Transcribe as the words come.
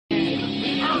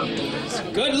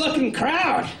a good-looking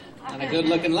crowd. A lot of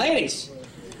good-looking ladies.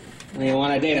 And you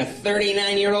want to date a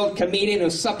 39-year-old comedian who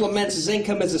supplements his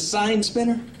income as a sign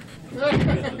spinner?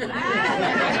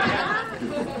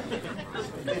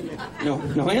 No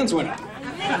hands went up.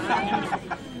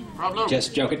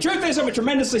 Just joking. Truth is, I'm a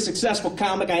tremendously successful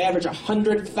comic. I average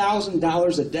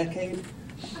 $100,000 a decade.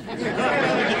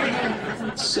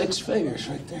 6 figures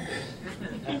right there.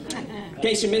 In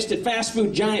case you missed it, fast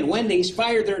food giant Wendy's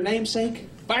fired their namesake.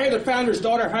 Fired their founder's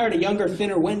daughter, hired a younger,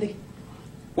 thinner Wendy.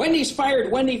 Wendy's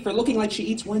fired Wendy for looking like she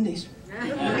eats Wendy's.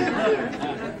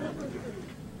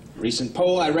 Recent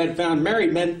poll I read found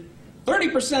married men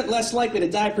 30% less likely to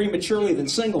die prematurely than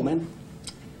single men,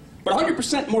 but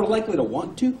 100% more likely to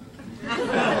want to.